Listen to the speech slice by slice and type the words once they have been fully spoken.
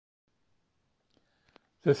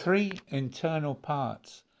The three internal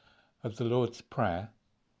parts of the Lord's Prayer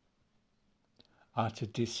are to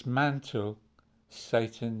dismantle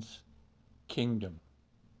Satan's kingdom.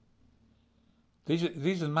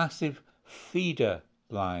 These are massive feeder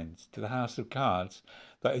lines to the house of cards.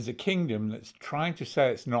 That is a kingdom that's trying to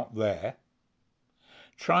say it's not there,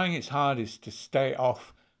 trying its hardest to stay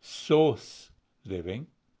off source living,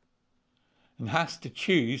 and has to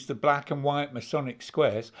choose the black and white Masonic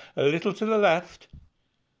squares a little to the left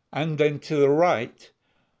and then to the right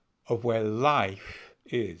of where life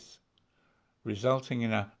is, resulting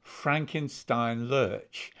in a Frankenstein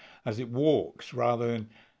lurch as it walks rather than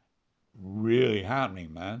really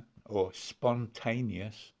happening, man, or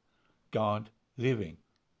spontaneous God living.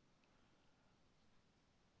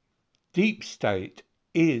 Deep state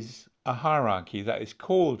is a hierarchy that is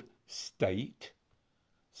called state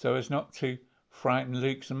so as not to frighten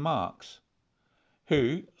Lukes and Marks,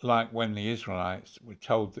 who, like when the Israelites were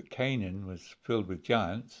told that Canaan was filled with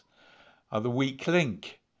giants, are the weak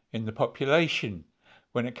link in the population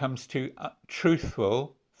when it comes to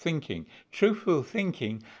truthful thinking. Truthful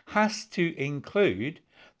thinking has to include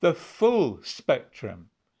the full spectrum.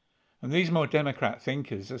 And these more Democrat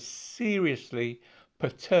thinkers are seriously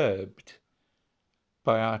perturbed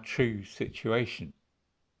by our true situation.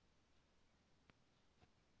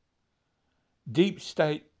 Deep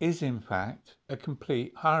state is in fact a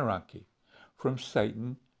complete hierarchy from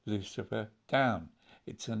Satan, Lucifer down.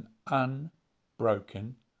 It's an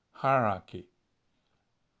unbroken hierarchy.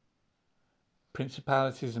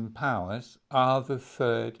 Principalities and powers are the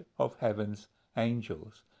third of heaven's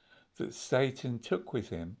angels that Satan took with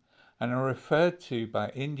him and are referred to by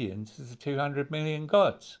Indians as the 200 million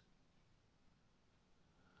gods.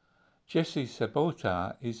 Jesse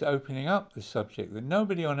Sabota is opening up the subject that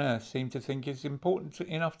nobody on earth seemed to think is important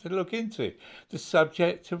enough to look into. The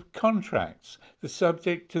subject of contracts, the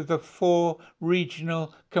subject of the 4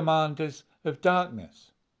 regional commanders of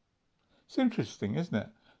darkness. It's interesting, isn't it,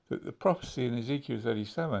 that the prophecy in Ezekiel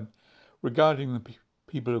 37 regarding the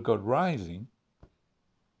people of God rising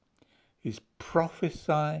is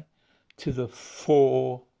prophesy to the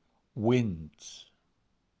 4 winds.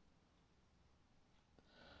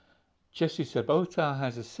 Jesse Sabota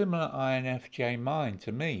has a similar INFJ mind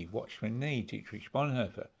to me, Watchman Nee, Dietrich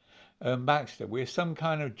Bonhoeffer, Baxter. We're some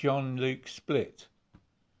kind of John Luke split.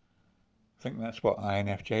 I think that's what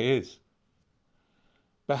INFJ is.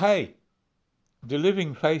 But hey, the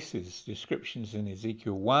living faces descriptions in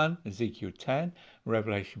Ezekiel 1, Ezekiel 10,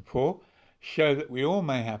 Revelation 4 show that we all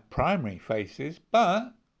may have primary faces,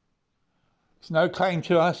 but there's no claim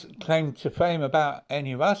to fame about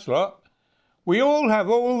any of us lot. We all have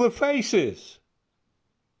all the faces.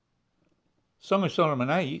 Song of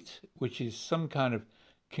Solomon 8, which is some kind of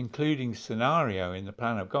concluding scenario in the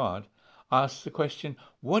plan of God, asks the question,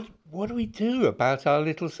 what do we do about our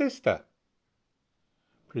little sister?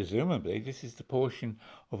 Presumably, this is the portion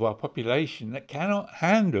of our population that cannot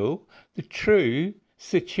handle the true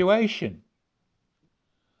situation.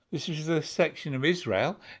 This was the section of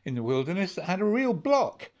Israel in the wilderness that had a real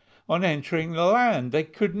block on entering the land. They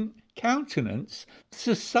couldn't countenance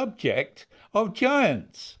the subject of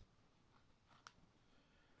giants.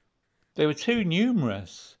 They were too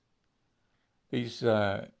numerous, these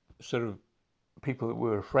sort of people that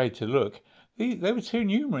were afraid to look. They were too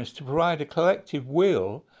numerous to provide a collective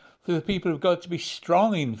will for the people of God to be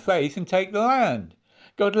strong in faith and take the land.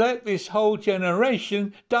 God let this whole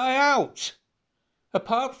generation die out,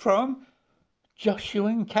 apart from Joshua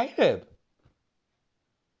and Caleb.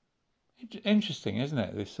 Interesting, isn't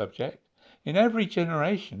it, this subject? In every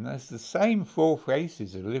generation, there's the same 4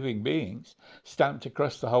 faces of living beings stamped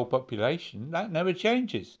across the whole population. That never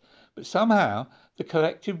changes. But somehow, the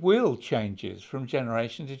collective will changes from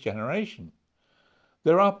generation to generation.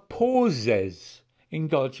 There are pauses in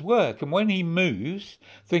God's work, and when he moves,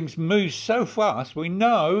 things move so fast we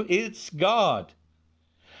know it's God.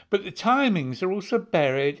 But the timings are also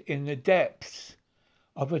buried in the depths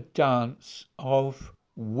of a dance of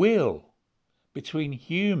will between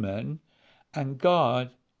human and God,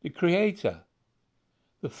 the Creator.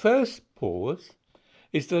 The first pause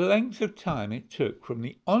is the length of time it took from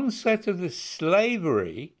the onset of the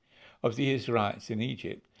slavery of the Israelites in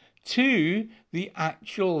Egypt to the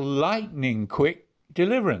actual lightning-quick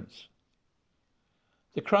deliverance.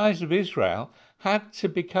 The cries of Israel had to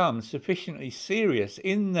become sufficiently serious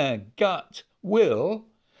in their gut will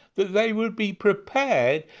that they would be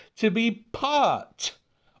prepared to be part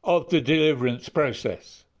of the deliverance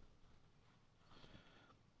process.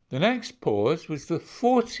 The next pause was the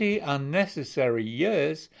 40 unnecessary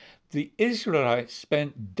years the Israelites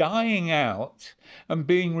spent dying out and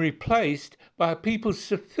being replaced by a people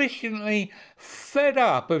sufficiently fed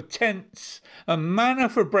up of tents and manna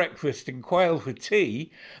for breakfast and quail for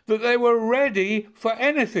tea that they were ready for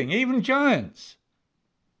anything, even giants.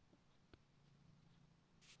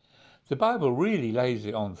 The Bible really lays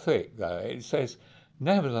it on thick, though. It says,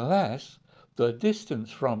 nevertheless, the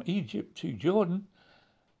distance from Egypt to Jordan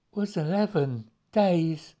was 11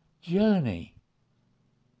 days' journey.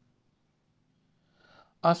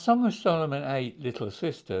 Our Song of Solomon 8 little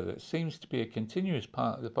sister, that seems to be a continuous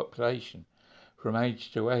part of the population from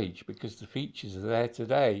age to age, because the features are there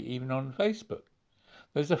today, even on Facebook.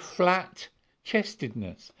 There's a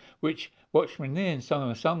flat-chestedness, which Watchman Nee in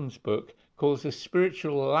Song of Songs book calls a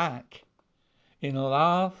spiritual lack in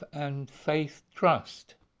love and faith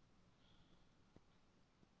trust,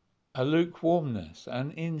 a lukewarmness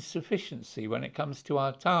and insufficiency when it comes to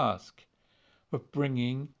our task of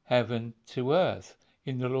bringing heaven to earth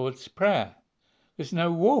in the Lord's Prayer. There's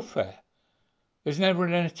no warfare. There's never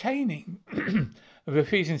an attaining of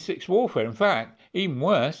Ephesians 6 warfare. In fact, even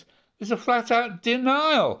worse, there's a flat-out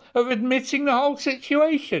denial of admitting the whole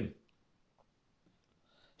situation.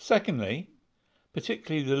 Secondly,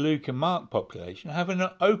 particularly the Luke and Mark population, have an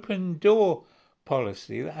open door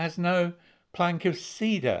policy that has no plank of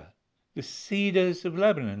cedar, the cedars of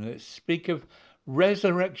Lebanon that speak of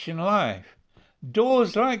resurrection life.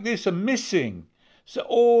 Doors like this are missing, so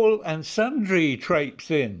all and sundry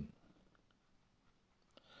traipse in.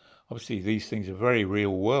 Obviously, these things are very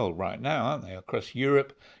real world right now, aren't they? Across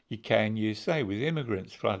Europe, UK and USA, with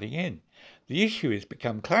immigrants flooding in. The issue has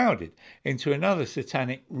become clouded into another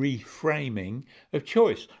satanic reframing of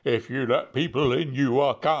choice. If you let people in, you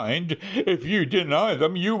are kind. If you deny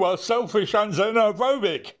them, you are selfish and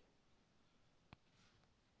xenophobic.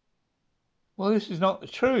 Well, this is not the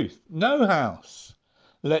truth. No house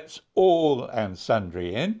lets all and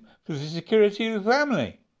sundry in for the security of the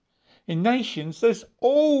family. In nations, there's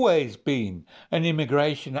always been an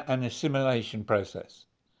immigration and assimilation process.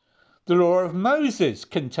 The law of Moses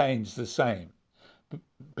contains the same,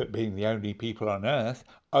 but being the only people on earth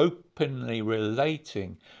openly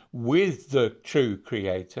relating with the true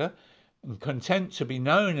Creator and content to be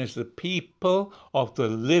known as the people of the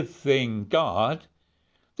living God,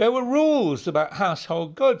 there were rules about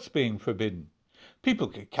household gods being forbidden. People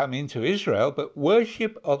could come into Israel, but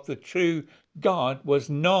worship of the true God was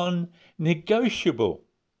non-negotiable.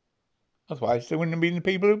 Otherwise, they wouldn't have been the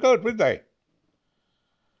people of God, would they?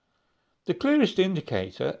 The clearest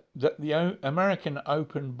indicator that the American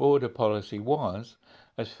open border policy was,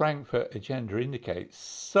 as Frankfurt Agenda indicates,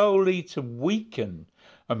 solely to weaken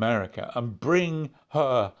America and bring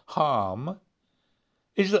her harm,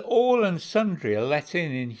 is that all and sundry are let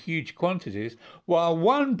in huge quantities, while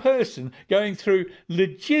one person going through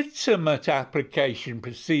legitimate application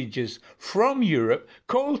procedures from Europe,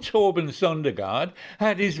 called Torben Sondergaard,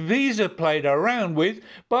 had his visa played around with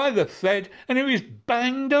by the Fed, and he was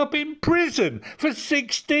banged up in prison for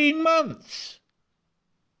 16 months.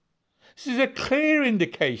 This is a clear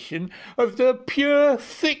indication of the pure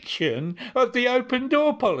fiction of the open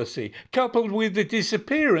door policy, coupled with the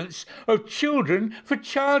disappearance of children for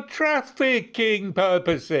child trafficking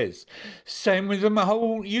purposes. Same with the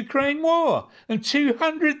whole Ukraine war, and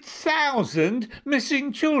 200,000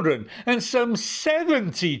 missing children, and some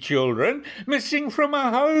 70 children missing from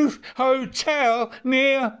a hotel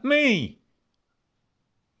near me.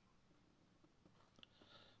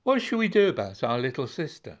 What should we do about our little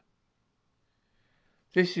sister?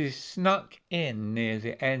 This is snuck in near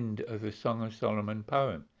the end of the Song of Solomon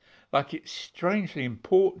poem. Like it's strangely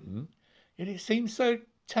important, yet it seems so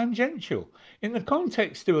tangential. In the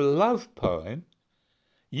context of a love poem,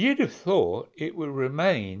 you'd have thought it would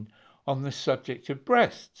remain on the subject of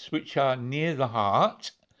breasts, which are near the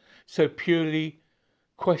heart, so purely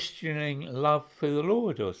questioning love for the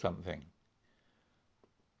Lord or something.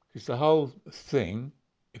 Because the whole thing,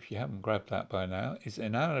 if you haven't grabbed that by now, is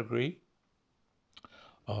an allegory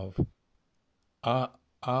of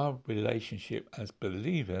our relationship as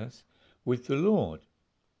believers with the Lord,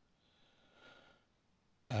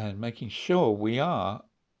 and making sure we are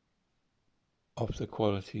of the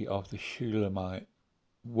quality of the Shulamite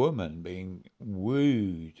woman, being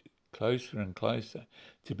wooed closer and closer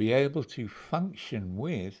to be able to function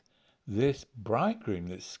with this bridegroom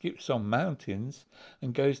that skips on mountains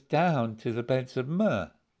and goes down to the beds of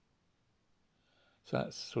myrrh. So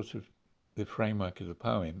that's sort of the framework of the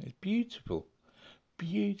poem. It's beautiful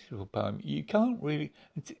poem. You can't really.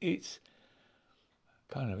 It's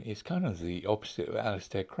kind of the opposite of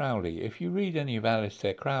Aleister Crowley. If you read any of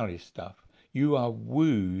Aleister Crowley's stuff, you are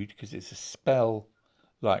wooed because it's a spell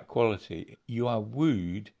like quality, you are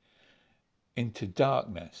wooed into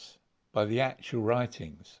darkness by the actual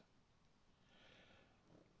writings.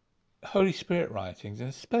 Holy Spirit writings, and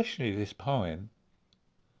especially this poem,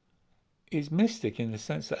 is mystic in the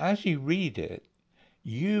sense that as you read it,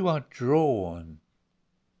 you are drawn.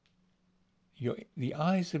 The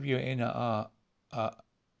eyes of your inner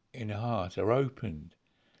heart are opened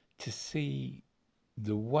to see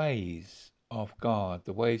the ways of God,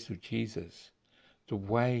 the ways of Jesus, the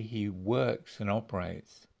way he works and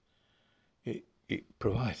operates. It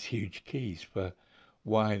provides huge keys for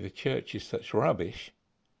why the church is such rubbish.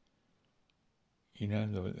 You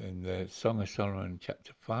know, in the Song of Solomon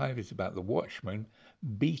chapter 5 is about the watchman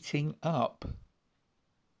beating up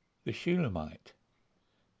the Shulamite.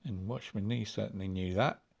 And Watchman Nee certainly knew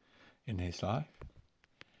that in his life.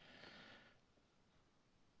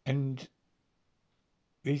 And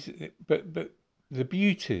but the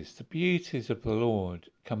beauties of the Lord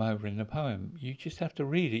come over in the poem. You just have to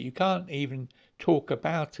read it. You can't even talk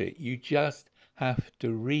about it. You just have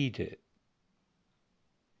to read it.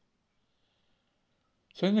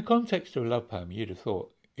 So in the context of a love poem, you'd have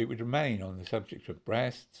thought it would remain on the subject of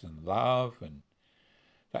breasts and love and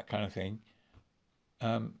that kind of thing.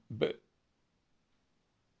 But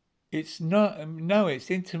it's not. No,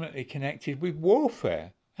 it's intimately connected with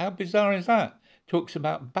warfare. How bizarre is that? Talks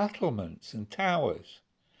about battlements and towers,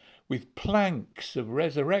 with planks of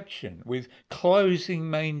resurrection, with closing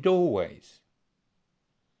main doorways.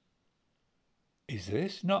 Is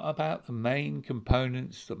this not about the main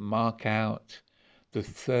components that mark out the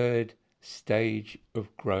third stage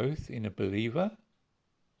of growth in a believer?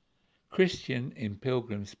 Christian in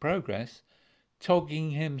Pilgrim's Progress,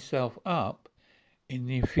 togging himself up in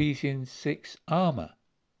the Ephesians 6 armour.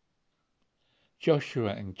 Joshua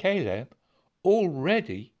and Caleb all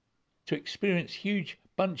ready to experience huge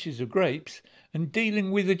bunches of grapes and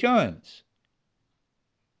dealing with the giants.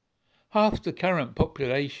 Half the current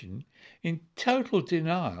population in total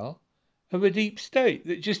denial of a deep state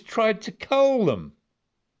that just tried to cull them.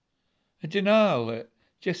 A denial that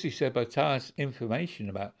Jesse Sabotage's information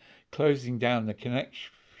about closing down the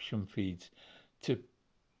connection feeds to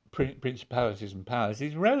principalities and powers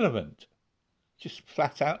is relevant. Just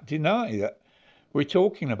flat out deny that we're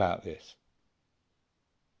talking about this.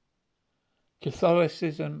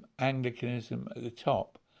 Catholicism, Anglicanism at the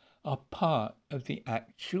top are part of the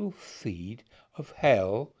actual feed of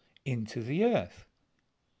hell into the earth.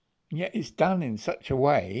 And yet it's done in such a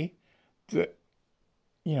way that,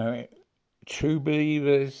 you know, true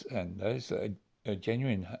believers and those that are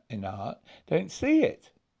genuine in heart don't see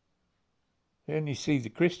it. They only see the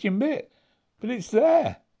Christian bit, but it's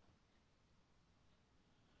there.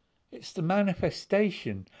 It's the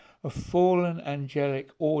manifestation of fallen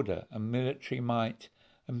angelic order and military might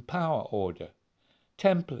and power order.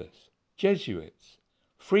 Templars, Jesuits,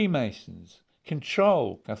 Freemasons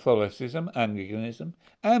control Catholicism, Anglicanism,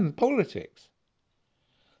 and politics.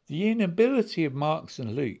 The inability of Marks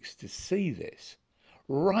and Lukes to see this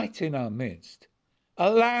right in our midst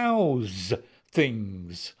allows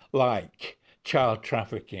things like child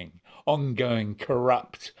trafficking, ongoing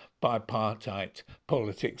corrupt bipartite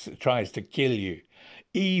politics that tries to kill you,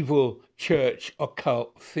 evil church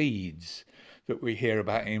occult feeds that we hear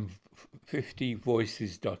about in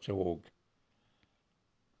 50voices.org.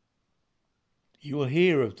 You will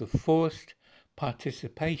hear of the forced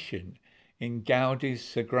participation in Gaudi's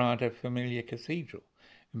Sagrada Familia Cathedral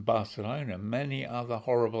in Barcelona, and many other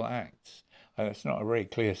horrible acts. That's not a very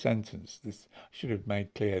clear sentence. This should have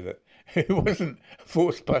made clear that it wasn't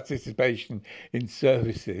forced participation in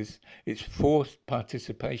services, it's forced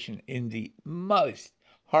participation in the most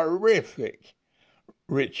horrific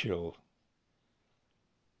ritual.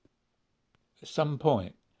 At some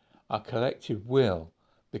point, our collective will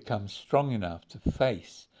becomes strong enough to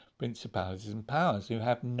face principalities and powers who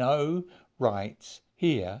have no rights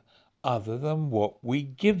here other than what we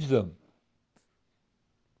give them.